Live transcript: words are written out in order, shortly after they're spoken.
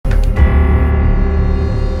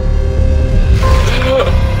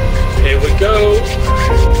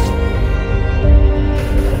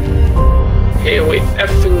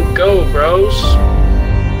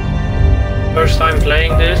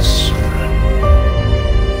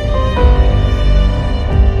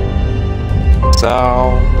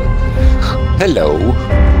sound. Hello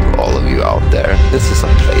to all of you out there. This is a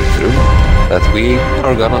playthrough that we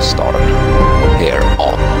are gonna start here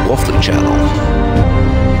on Waffle Channel.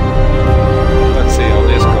 Let's see how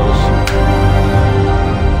this goes.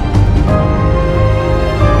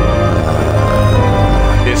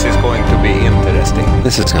 This is going to be interesting.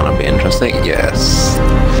 This is gonna be interesting, yes.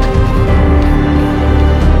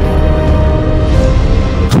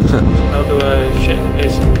 How do I change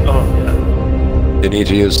this? Oh, yeah. You need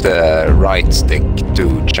to use the right stick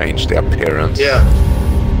to change the appearance. Yeah.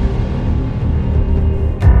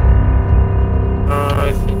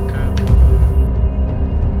 I think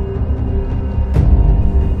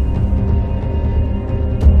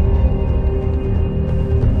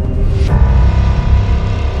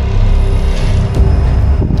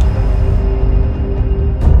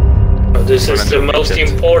this is the most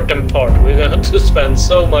important part. We're going to spend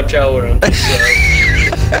so much hour on this.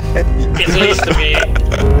 It needs to be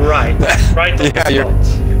right on the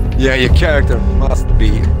spot. Yeah, your character must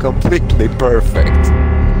be completely perfect.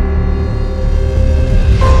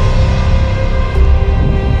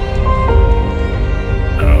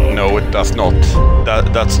 No, it does not.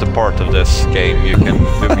 That's the part of this game. You can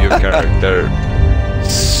do your character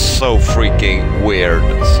so freaking weird.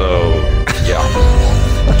 So, yeah.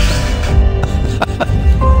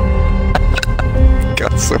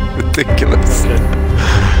 Got so ridiculous.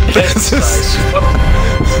 Head size.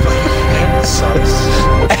 Head size.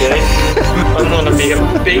 Okay. I'm gonna be a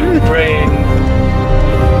big brain.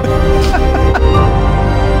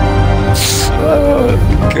 Oh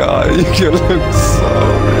god, you can look so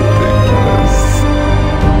ridiculous.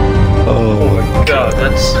 Oh my God,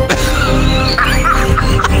 that's...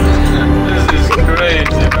 This is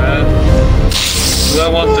crazy, man. Do I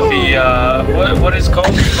want to be, what is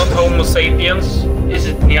called? Not Homo sapiens? Is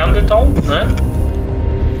it Neanderthal? No?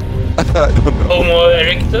 I don't know. Homo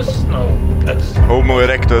erectus? No, that's... Homo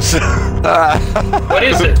erectus. What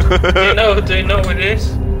is it? Do you know what it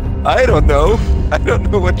is? I don't know. I don't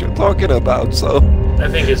know what you're talking about, so... I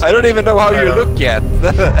think it's... I don't even know how you look yet.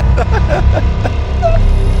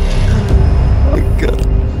 Oh god.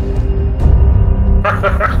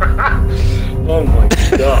 Oh my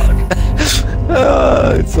god.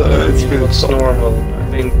 It's really What's normal? I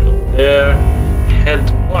think their head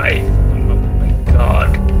white. Oh my god.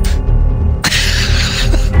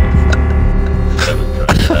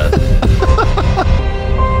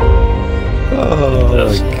 Oh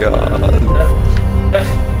my god.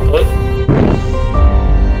 What?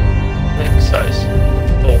 Next size.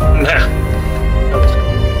 Oh, nah. That was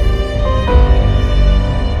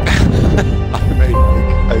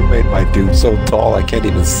I made my dude so tall I can't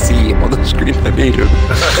even see him on the screen. I made him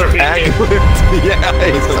angled. Yeah,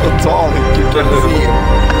 he's so tall you can't see him.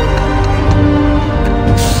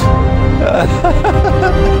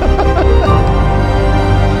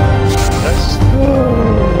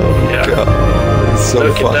 Oh yeah. god. It's so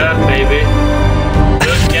Look funny. at that, baby.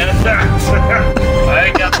 Look at that.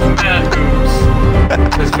 I got the man boobs.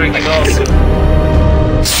 That's freaking awesome.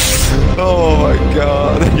 Oh my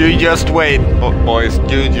god. You just wait, boys.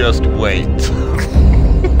 You just wait.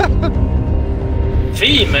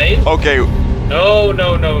 Female? Okay. No.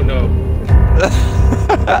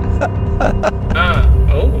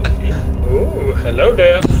 Oh, hello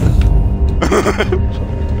there.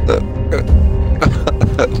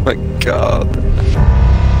 Oh my god.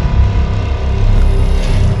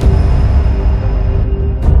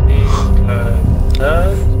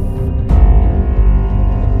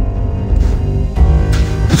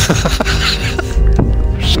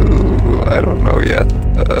 I don't know yet.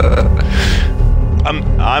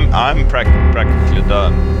 I'm practically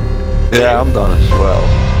done. Yeah, I'm done as well.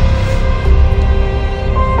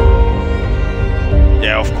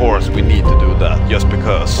 Yeah, of course we need to do that just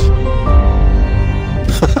because.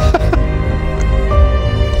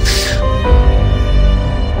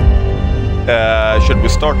 Should we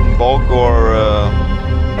start in Bog or?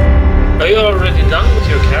 Are you already done with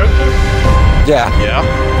your character? Yeah. Yeah.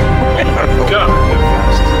 Oh my god, you're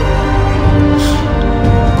fast.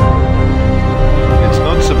 It's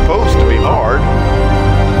not supposed to be hard.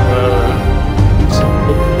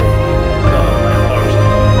 My heart.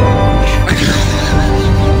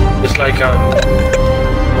 It's like I'm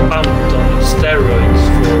pumped on steroids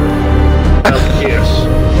for 12 years.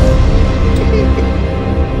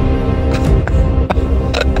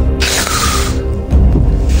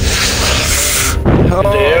 Oh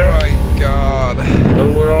There. my god.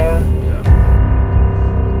 Lower arm. Yeah.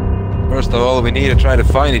 First of all, we need to try to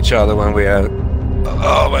find each other when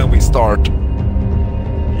we start.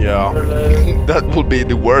 Yeah. That will be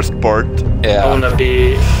the worst part. I Yeah. wanna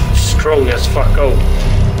be strong as fuck. Oh.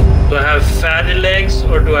 Do I have fatty legs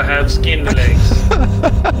or do I have skinny legs?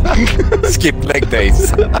 Skip leg days.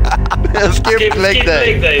 Skip leg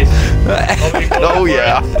day. Leg days. Oh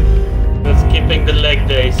yeah. We're skipping the leg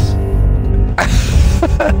days.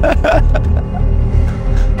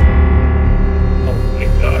 Oh my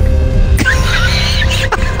god.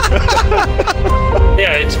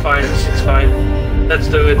 Yeah, it's fine. It's fine. Let's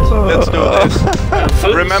do it. Let's do this.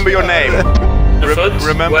 Foot? Remember your name. Foot?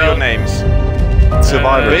 Remember Well, your names.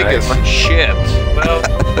 Survivor. Biggest shit. Well,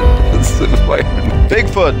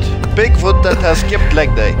 Bigfoot. Bigfoot that has skipped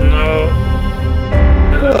leg day. no.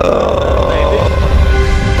 Maybe.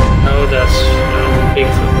 No, that's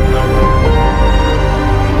Bigfoot. No.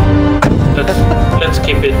 Let's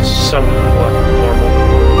keep it somewhat normal.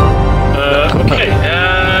 Okay.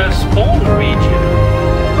 Spawn region.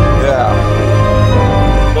 Yeah.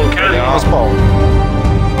 Volcano. Spawn.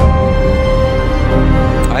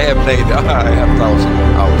 I have 1,000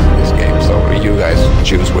 hours in this game, so you guys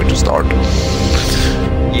choose where to start.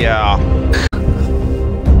 Yeah.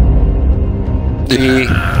 The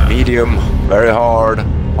medium, very hard.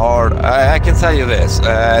 I can tell you this: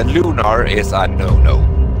 lunar is a no-no.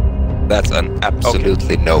 That's an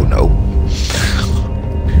absolutely no-no.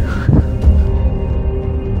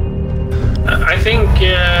 I think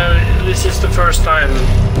this is the first time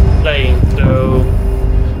playing, so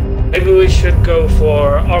maybe we should go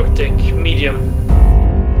for Arctic medium.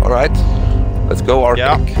 All right, let's go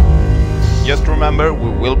Arctic. Yeah. Just remember, we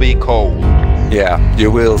will be cold. Yeah, you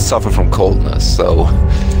will suffer from coldness. So,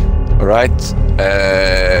 all right,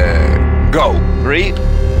 go. 3.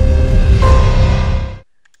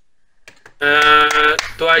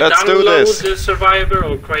 Do I Let's do download this. the Survivor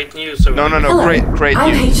or create new Survivor? No. Hello, Create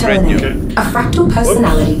I'm new. Create new. HLNA, a fractal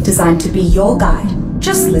personality designed to be your guide.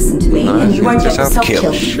 Just listen to me and you won't get yourself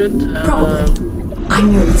killed. Probably.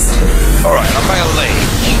 I'm your mystery. All right, I'm by a lake.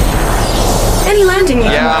 Any landing you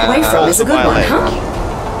can walk away from is a also good by a one, lake. huh?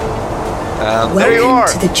 There you Welcome are.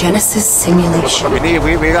 to the Genesis simulation. We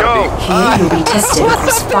gotta Go. Here you'll be tested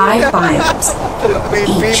across 5 biomes, be each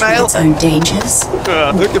with female. its own dangers.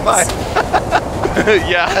 Look at my.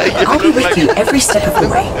 Yeah. You I'll be look with like. you every step of the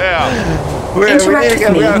way. Yeah. Interact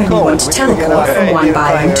with me when you want to teleport from one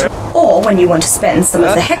biome to, or when you want to spend some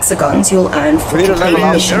of the hexagons you'll earn for We don't completing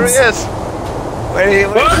level up. There missions. he is.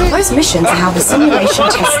 Those missions are how the simulation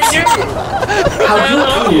tests you. How you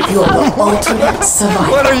prove you're the ultimate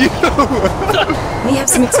survivor. What are you? We have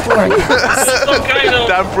some exploring. Some kind of...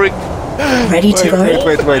 Damn freak. Ready to go?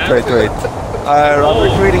 Wait. I'm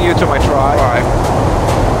recruiting you to my tribe.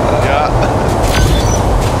 Yeah.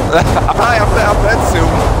 I'm dead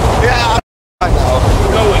soon. Yeah, I know.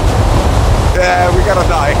 We're going. Yeah, we gotta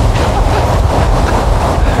die.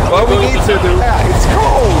 What we need to do? Yeah, it's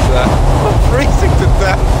cold. I'm freezing to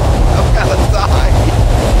death. I'm gonna die.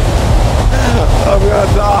 I'm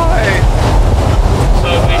gonna die. So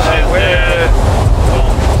we should go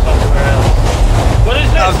somewhere else. What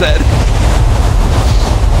is I'm this? dead.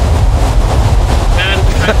 Man,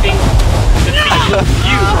 I think the field of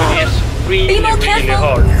view is really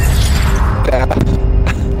hard.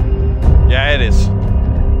 Yeah, it is.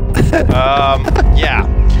 Yeah.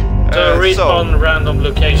 So respawn random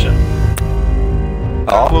location.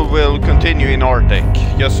 Oh. We will continue in Arctic,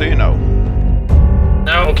 just so you know.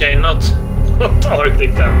 No, okay, not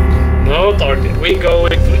Arctic then. Not Arctic. We go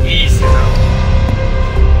into easy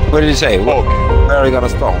now. What did you say? Bog. Where are we gonna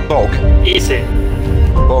spawn? Bog. Easy.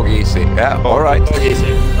 Bog easy. Yeah. All right. Bog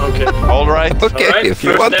easy. Okay. All right. Okay. All right. If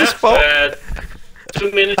you first want to step, spawn.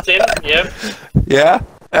 2 minutes in. Yep. Yeah.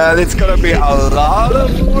 And it's gonna be a lot of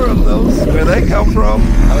more of those. Where they come from,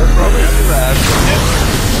 I promise you that.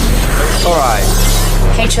 Alright.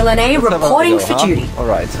 HLNA reporting for duty.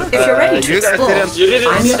 Alright. If you're ready to you guys explore, You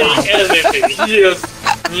didn't I'm your say guide. anything. You just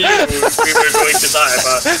knew we were going to die,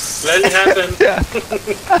 but let it happen. Yeah.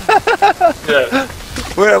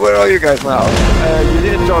 Where are you guys now? You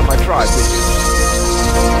didn't join my tribe, did you?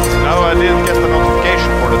 No, I didn't get the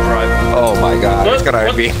notification for the tribe. Oh my god, it's What? gonna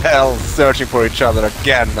What? be hell searching for each other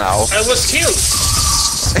again now. I was killed.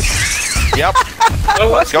 Yep. I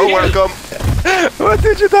was Go, killed. welcome. What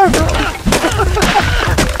did you die from?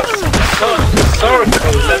 Sorry,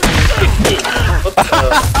 let me 15. What the?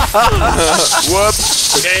 Whoops.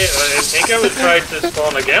 Okay, I think I will try to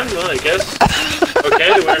spawn again, I guess.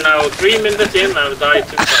 Okay, we're now 3 minutes in, I've died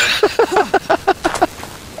 2 times.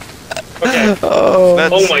 Okay. Oh,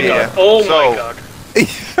 Let's Oh my see. god. Oh So, my god.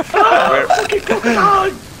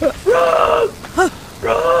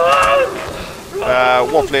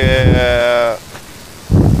 Waffly,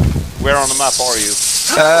 where on the map are you?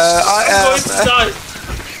 I I'm am. going to die.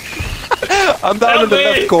 I'm down Help in the me!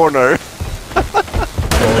 left corner.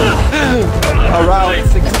 Around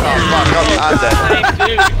 6 I'm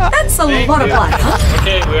dead. That's a lot of blood, huh?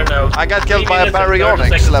 Okay, we're now. I got killed 3 by a minutes and 30 baryonyx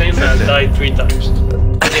seconds level in and 50. died 3 times.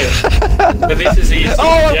 Yeah. But this is easy. Oh,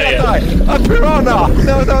 I'm yeah, gonna die! A piranha!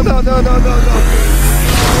 No.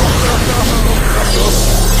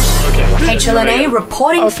 Okay. HLNA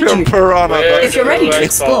reporting for duty. Piranha. If you're ready to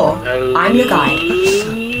explore, I'm your guide.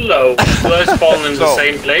 Hello. Do I spawn in the So-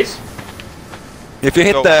 same place? If you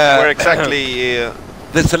hit So, the where exactly...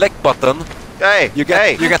 the select button, hey! you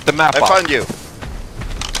get the map I up. found you.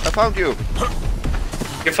 I found you.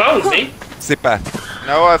 You found me? Zippe.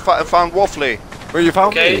 No, I found Waffly. Where you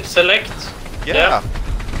found Okay, me? select. Yeah.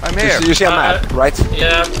 I'm here. You see a map, right?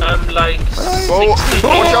 Yeah, I'm like. Go! 60.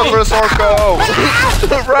 Watch out for a Sarko!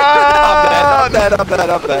 I'm Run! dead.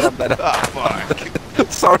 Ah,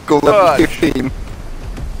 fuck. Circle level Fuck. 15.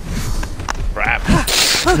 Crap.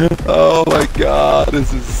 Oh my god,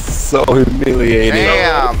 this is so humiliating.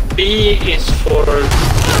 Damn. B is for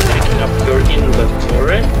picking up your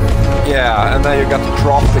inventory. Yeah, and then you got the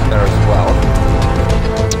drafting there as well.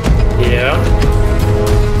 Yeah.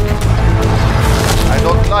 I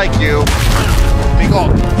don't like you. Be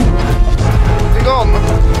gone. Be gone.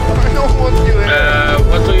 I don't want you in.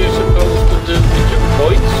 What are you supposed to do with your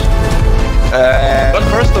points? But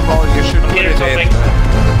first of all, you should put Here's it in. something.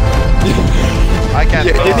 I can't.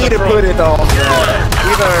 You need to put it on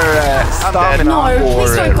either stamina No, or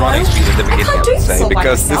please don't go. running speed at the beginning, I can't do would this say, all by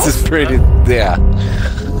because this is myself. pretty, yeah.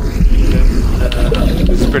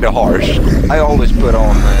 This is pretty harsh. I always put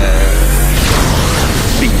on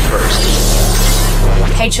speed first,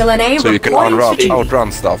 HLNA so you can reporting for duty.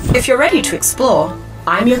 outrun stuff. If you're ready to explore,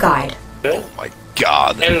 I'm your guide. Oh my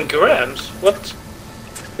god. Engrams? What?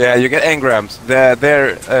 Yeah, you get engrams.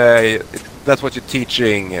 That's what you're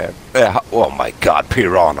teaching. Oh my god,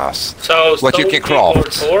 piranhas. So, What you can stone pick or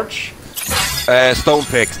craft. torch? Stone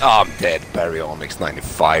picks. Oh, I'm dead. Baryonyx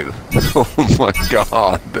 95. Oh my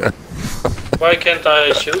god. Why can't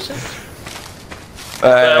I choose it? I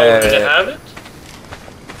already have it?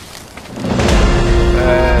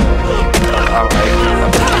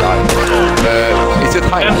 Is it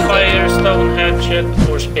high? Campfire, stone, hatchet,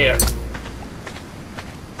 or spear?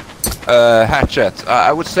 Hatchet.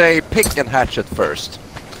 I would say pick and hatchet first.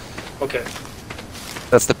 Okay.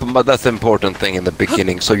 That's the important thing in the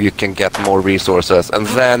beginning, so you can get more resources, and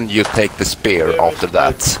then you take the spear after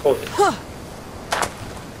that.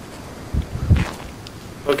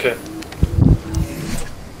 Okay.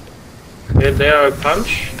 There are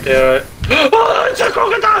punch. There are. Oh, it's a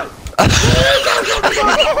crocodile!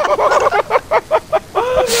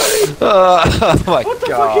 Oh my What the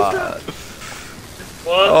god. fuck is that?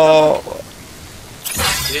 What? Oh.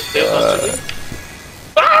 Is it still not moving?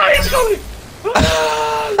 Ah, it's coming!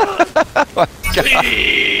 Ah,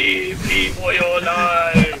 leave me for your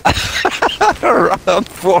life! Run,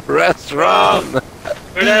 Forrest, run!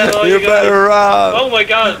 Where the hell are You you better guys? run! Oh my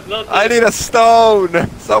god! Not I need a stone!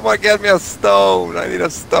 Someone get me a stone! I need a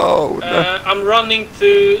stone! I'm running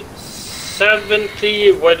to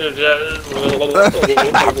 70.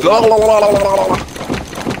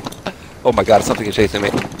 Oh my god, something is chasing me.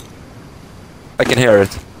 I can hear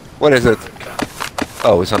it. What is it?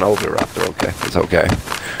 Oh, it's an Oviraptor. Okay, it's okay.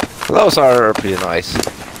 Those are pretty nice.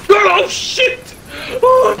 Oh shit!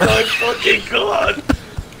 Oh my fucking god!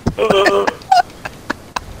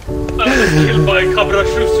 I was killed by Cabra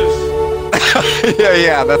Shusus.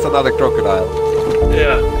 yeah, that's another crocodile.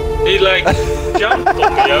 Yeah. He like jumped on me.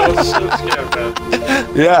 I was so scared, man.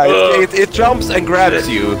 Yeah, it jumps and grabs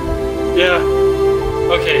you. Yeah.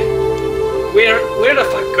 Okay. Where the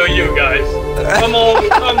fuck are you guys? I'm all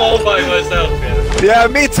by myself here. Yeah,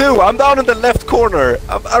 me too. I'm down in the left corner.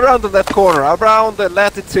 I'm around the left corner. Around the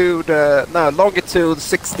latitude, longitude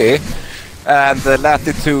 60 and the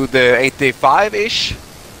latitude 85-ish.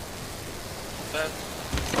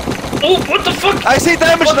 Oh, what the fuck? I see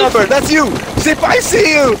damage What the number. That's you. Zip, I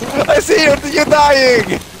see you. I see you. You're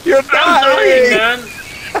dying. You're I'm dying, man.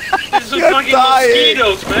 These are You're fucking dying.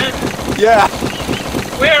 mosquitoes, man. Yeah.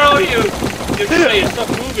 Where are you? You're trying, stop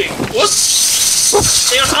moving. What?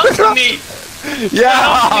 They're hunting me.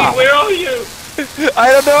 Yeah. Where are you? I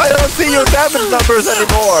don't know. I don't see your damage numbers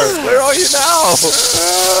anymore. Where are you now?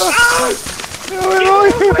 Where are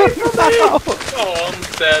you now? Oh, I'm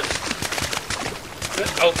dead.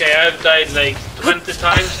 Okay, I've died like 20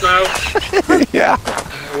 times now. Yeah.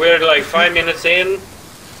 We're like 5 minutes in.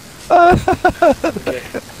 Okay,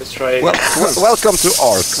 let's try again. Welcome to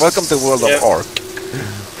ARK. Welcome to the world of ARK.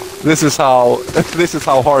 This is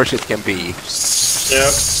how harsh it can be. Yeah.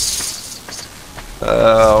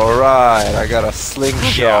 Alright, I got a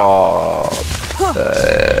slingshot.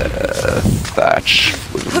 Thatch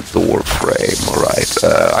with a door frame. Alright,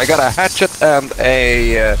 I got a hatchet and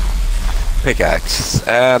a pickaxe.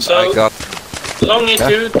 And So, I got...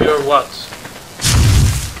 longitude, or what?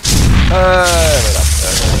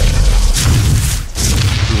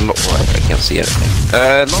 I can't see anything.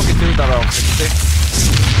 Longitude around 60.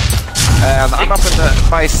 And I'm up in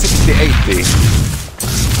my 60-80.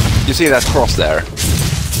 You see that cross there?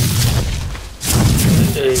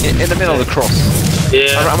 In the middle of the cross.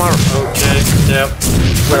 Yeah. Okay. Yeah.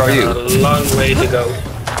 Where are you? A long way to go.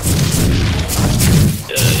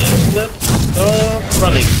 Let's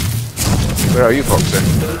running. Where are you, Foxy?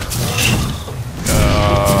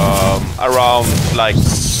 Around like 2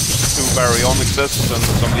 baryonyxes and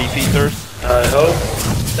some leaf eaters. I hope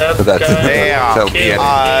that So that's guy Yeah, Tell me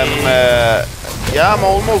I'm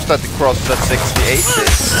almost at the cross at 60-80.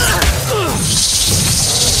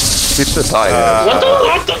 It's a tire. What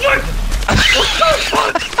the fuck?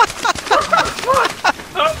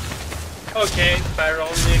 Okay,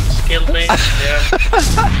 Baryonyx killed me. Yeah.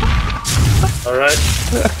 Alright.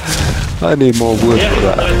 I need more wood Yeah, for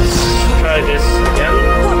that. let's try this again. Oh,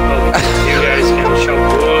 you guys can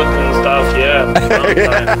chop wood and stuff. Yeah, fun time,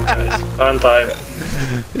 guys. Fun time.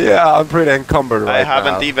 Yeah, I'm pretty encumbered right I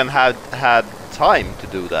haven't now. even had time to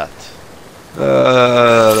do that.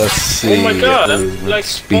 Let's see. Oh my god, I'm like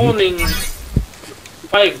spawning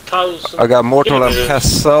 5,000. I got mortal and kilometers.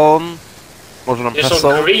 pestle. Mortal and There's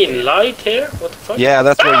pestle. some green light here. What the fuck? Yeah,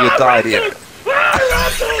 that's where you died here.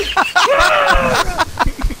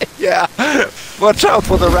 Yeah. Watch out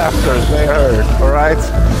for the raptors. They hurt. All right.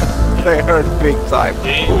 They hurt big time.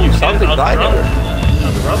 You Something died here.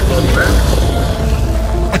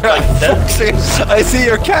 Foxy, I see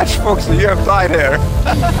your catch, Foxy. You have died here.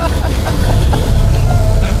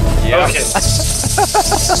 Yeah. Okay.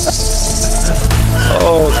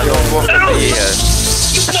 Oh, I don't want to be here.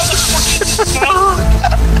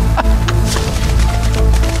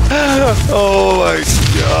 oh my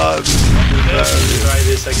God. Let's try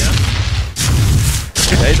this again.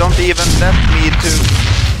 They don't even let me to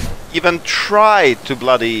even try to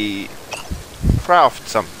bloody craft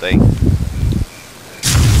something.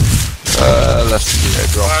 Let's see. I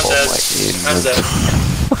drop I'm all dead. my I'm dead.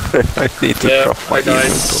 inventory. I need to Yeah, drop my I died.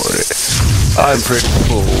 inventory. I'm pretty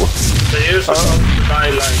full. So you're supposed to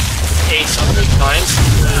die like 800 times.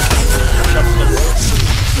 Chop the wood.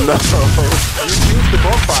 No, you use the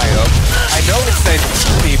bonfire. I know it's safe,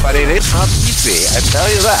 but it is not easy. I tell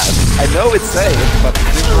you that. I know it's safe, but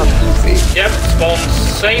it is not easy. Yep, spawn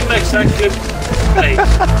same exactly place.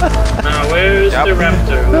 Now where's the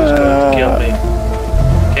raptor who's going to kill me?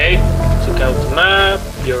 Okay, took out the map.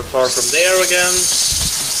 You're far from there again.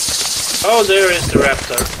 Oh, there is the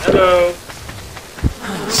raptor. Hello.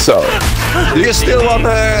 So, do you still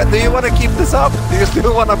wanna? Do you wanna keep this up? Do you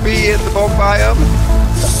still wanna be in the bomb biome?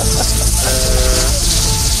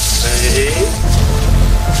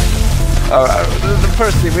 The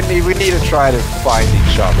first thing we need to try to find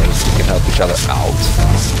each other so we can help each other out.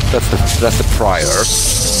 That's the prior.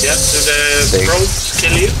 Yeah, do the Thing. frogs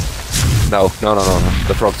kill you? No.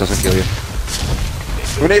 The frog doesn't kill you.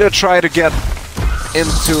 We need to try to get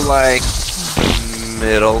into like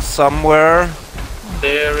middle somewhere.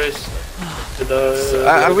 There is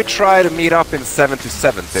the... We try to meet up in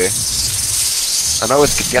 70-70. I know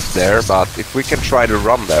it could get there, but if we can try to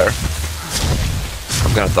run there,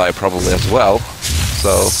 I'm gonna die probably as well.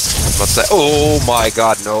 So let's say, oh my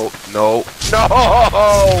God, no!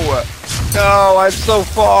 I'm so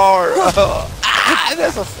far.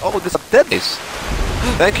 There's a deadness.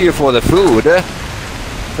 Thank you for the food.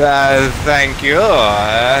 Thank you,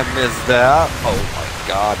 Mr. Oh my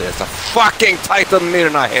God, there's a fucking Titan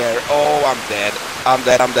Mirna here. Oh, I'm dead. I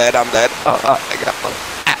got one.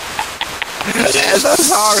 There's a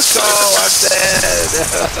Farco. I'm dead.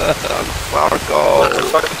 Farco. What the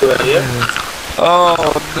fuck do I hear? Oh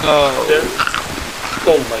no.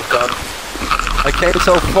 Oh my God. I came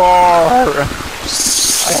so far.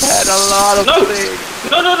 I had a lot of things.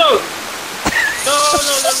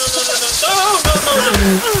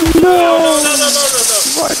 No!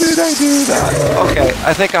 Why did I do that? Okay,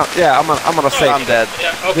 I think I'm gonna say I'm dead.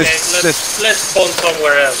 Yeah, okay, let's spawn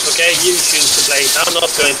somewhere else, okay? You choose the place. I'm not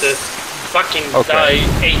going to fucking die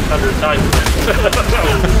 800 times.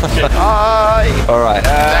 Alright,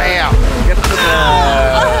 Damn! get to the...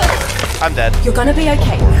 I'm dead. You're gonna be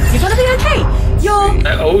okay. You're gonna be okay. You're...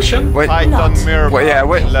 The ocean? Wait, Titan mirror. Wait, yeah,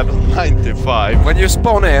 wait. Level 95. when you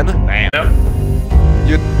spawn in, Yeah.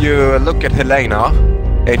 you look at Helena,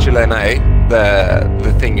 Helena A,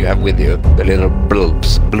 the thing you have with you, the little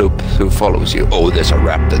bloop who follows you. Oh, there's a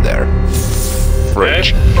raptor there.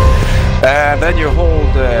 Fridge. And then you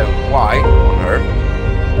hold Y on her.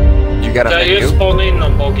 You get a menu. You spawn in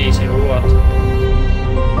on bog easy or what?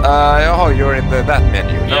 Oh, you're in that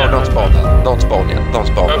menu. No, Yeah, don't spawn yet. Don't spawn yet. Don't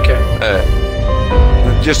spawn. Okay.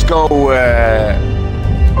 Just go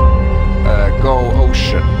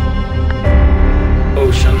ocean.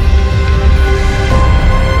 Ocean.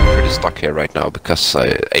 I'm pretty stuck here right now because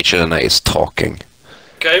HNA is talking.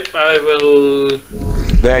 Okay, I will...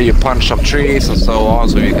 There you punch some trees and so on,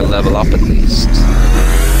 so you can level up at least.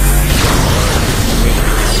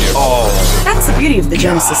 Oh, That's the beauty of the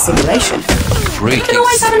Genesis simulation. freaking You can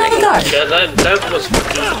always have another go. Yeah, that was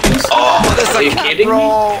fucking easy. Oh, there's Are you a cat, kidding bro. me?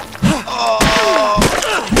 Oh.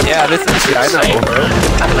 Yeah, this is... I know.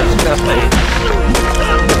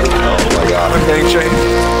 Oh my god, I'm getting chased.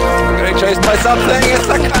 I'm getting chased by something. It's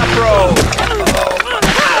a cat, bro. Oh my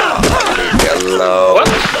god. Hello. What?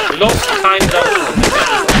 Lost timed out.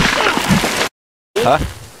 Huh?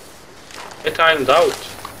 It timed out.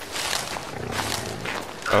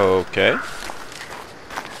 Okay.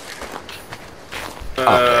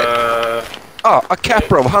 Oh, a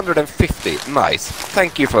capra of 150. Nice.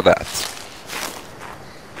 Thank you for that.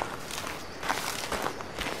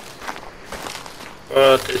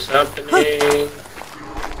 What is happening?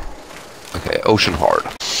 Okay, ocean hard.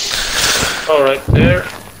 Alright, there.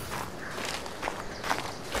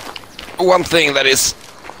 One thing that is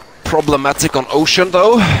problematic on ocean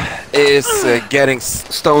though is getting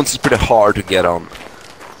stones is pretty hard to get on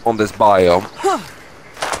this biome.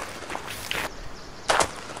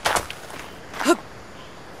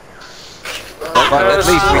 But at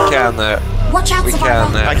least we can Watch out,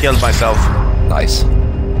 survivor. I killed myself. nice.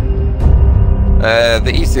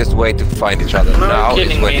 The easiest way to find each other now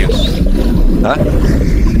is when you... Huh?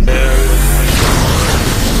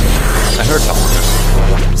 I heard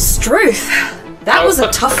someone. Struth. That was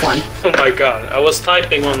a tough one. Oh my god, I was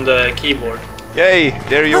typing on the keyboard. Yay!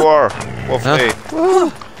 There you are. Waffle.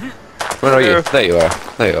 Where are you? There you are.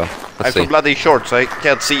 There you are. I'm Let's so see. bloody short, so I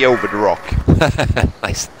can't see over the rock.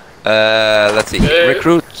 Nice. Let's see.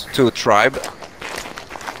 Recruit to tribe.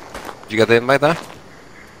 Did you get the invite there?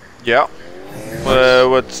 Yeah.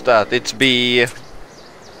 What's that? It's B.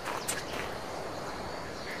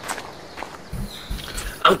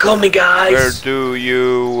 I'm coming, guys! Where do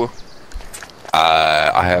you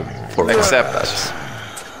I have forgotten accept that.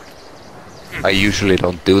 that? I usually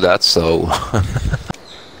don't do that, so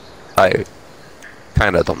I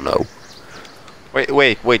kind of don't know. Wait.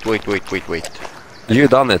 You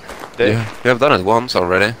done it? They- You have done it once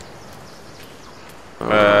already.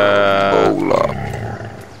 Bola.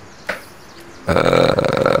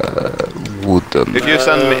 Wooden. If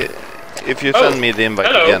you send me the invite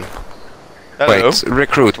hello. again. Hello. Wait,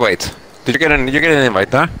 recruit. Wait. Did you get an? You get an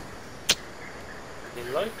invite there?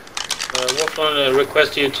 Invite? What one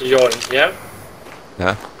request you to join, yeah?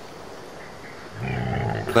 Yeah.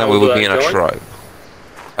 Then How we do will I be in a join? tribe.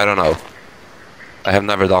 I don't know. I have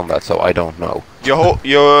never done that, so I don't know.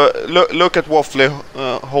 Look at Waffle.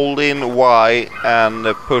 Hold in Y and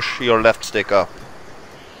push your left stick up.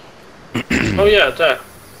 Oh yeah, there.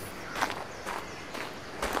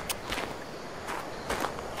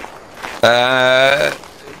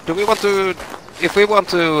 Do we want to? If we want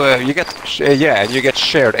to, you get yeah, and you get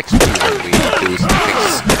shared XP when we do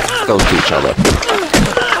things close to each other.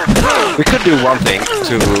 We could do one thing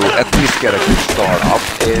to at least get a good start up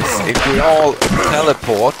is if we all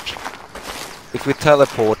teleport. If we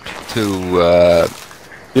teleport to,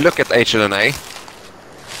 you look at HNA.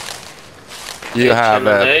 You have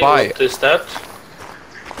by What is that?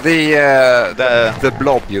 the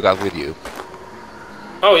blob you got with you.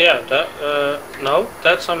 Oh yeah, that, no,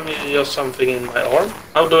 that's just something in my arm.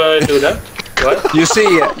 How do I do that? What? You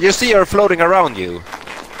see her floating around you.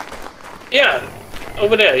 Yeah,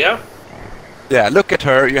 over there, yeah? Yeah, look at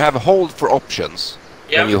her. You have a hold for options.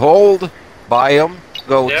 Yeah. When you hold, biome,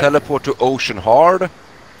 go Yeah. teleport to ocean hard,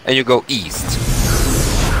 and you go east.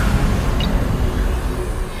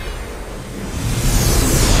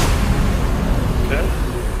 Okay.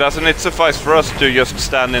 Doesn't it suffice for us to just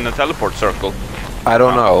stand in a teleport circle? I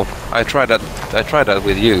don't know. I tried that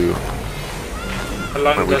with you. How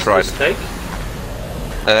long When we does tried. this take?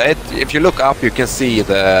 If you look up, you can see it's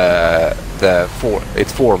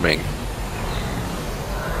forming.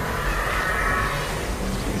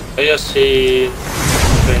 I just see...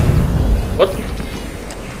 Okay. What?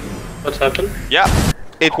 What happened? Yeah,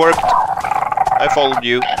 it worked. I followed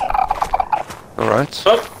you. All right.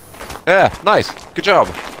 Oh, Yeah, nice. Good job.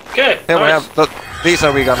 okay, Here we nice. have these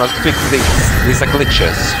are we gonna fix these. These are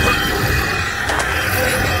glitches.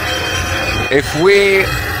 if we,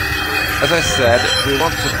 as I said, we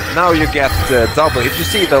want to. Now you get double. If you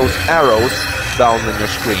see those arrows down in your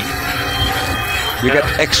screen, you get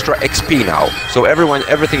extra XP now. So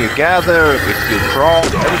everything you gather, if you crawl,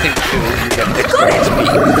 everything you do, you get extra XP.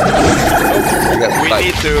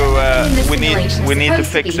 We need to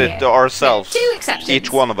fix it ourselves. Two exceptions.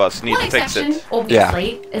 Each one of us need One to fix exception, it. obviously,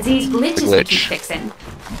 is these glitches we glitch. keep fixing.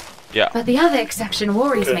 Yeah. But the other exception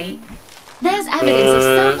worries me. There's evidence of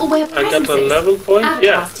self-aware I got presences. a level point.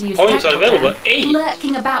 Yeah, outcast to use points are technical available. term, 8.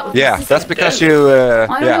 lurking about with Yeah, the that's system. because you. I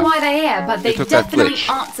don't know why they're here, but they took that definitely glitch.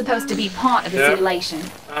 aren't supposed to be part of the Yeah. simulation.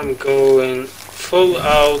 I'm going full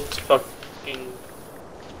out fucking...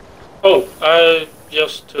 Oh, I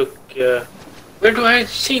just took... where do I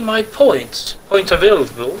see my points? Points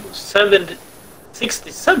available?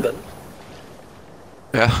 67?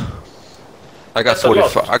 Yeah. I got That's a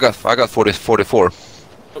lot. 45. I got 44.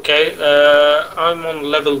 Okay, I'm on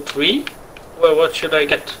level 3. Well, what should I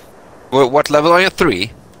get? What level are you? 3.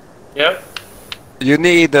 Yeah. You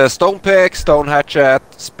need a stone pick, stone hatchet,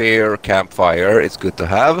 spear, campfire. It's good to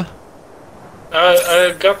have.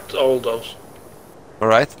 I got all those. All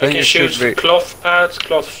right. I Then can you should choose be. cloth pants,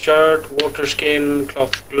 cloth shirt, water skin,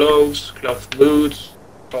 cloth gloves, cloth boots.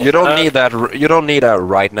 Cloth You don't hat. need that. You don't need that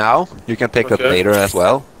right now. You can take that Okay. later as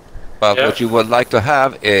well. But Yeah. what you would like to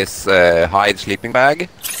have is hide sleeping bag,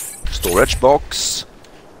 storage box.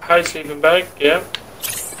 High sleeping bag, yeah.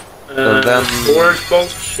 And then- Storage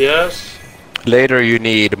box, yes. Later you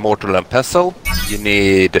need mortar and pestle. You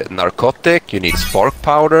need narcotic. You need spark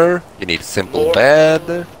powder. You need simple Mor-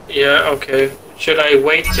 bed. Yeah, okay. Should I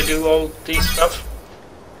wait to do all these stuff?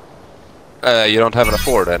 You don't have an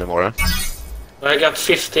afford anymore. Huh? I got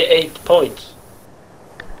 58 points.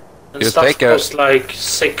 And You stuff take a- costs like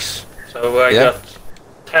 6. So I Yeah. got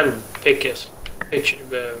 10 picks.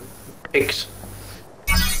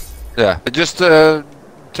 Yeah, but just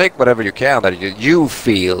take whatever you can that you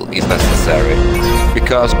feel is necessary,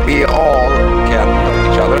 because we all can help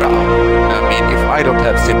each other out. I mean, if I don't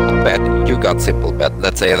have simple bed, you got simple bed.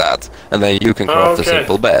 Let's say that, and then you can craft a Okay.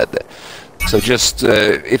 simple bed. So just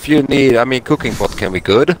if you need, I mean, cooking pot can be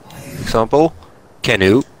good. Example,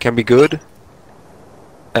 canoe can be good,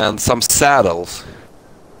 and some saddles.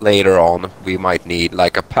 Later on, we might need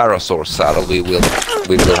like a parasaur saddle. We will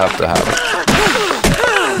have to have.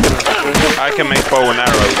 I can make bow and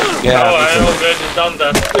arrows. Yeah. Oh, me I too. already done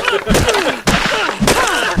that.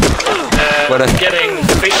 But, Getting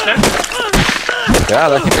fishnet. Yeah,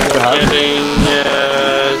 that can be good to have. Getting...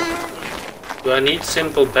 do I need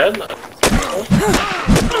simple bed?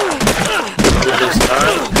 This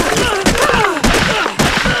time.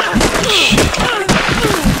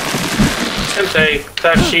 Can take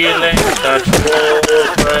touch healing, touch wall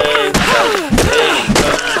frame,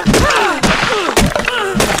 touch station.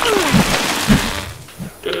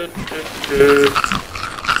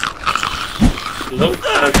 Low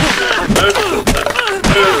touch, commercial touch,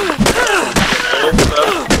 low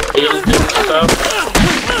touch, building stuff.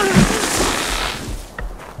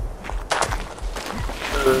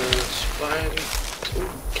 Spider,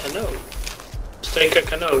 canoe. Let's take a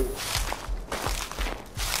canoe.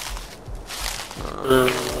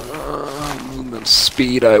 Movement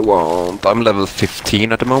speed I want. I'm level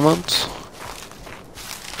 15 at the moment.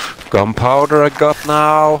 Gunpowder I got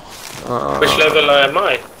now. Which level am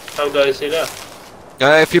I? How do I see that?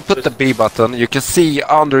 If you put the B button, you can see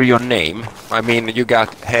under your name. I mean, you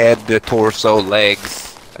got head, torso,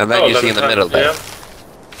 legs, and then you see in the middle there. Yeah.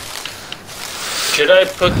 Should I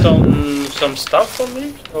put on some stuff on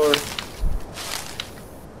me, or?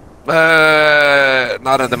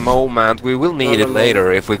 Not at the moment. We will need Not it at the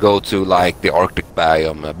later if we go to like the Arctic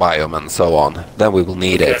biome and so on. Then we will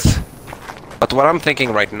need Okay. it. But what I'm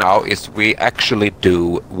thinking right now is we actually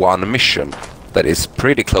do one mission that is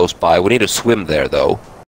pretty close by. We need to swim there though.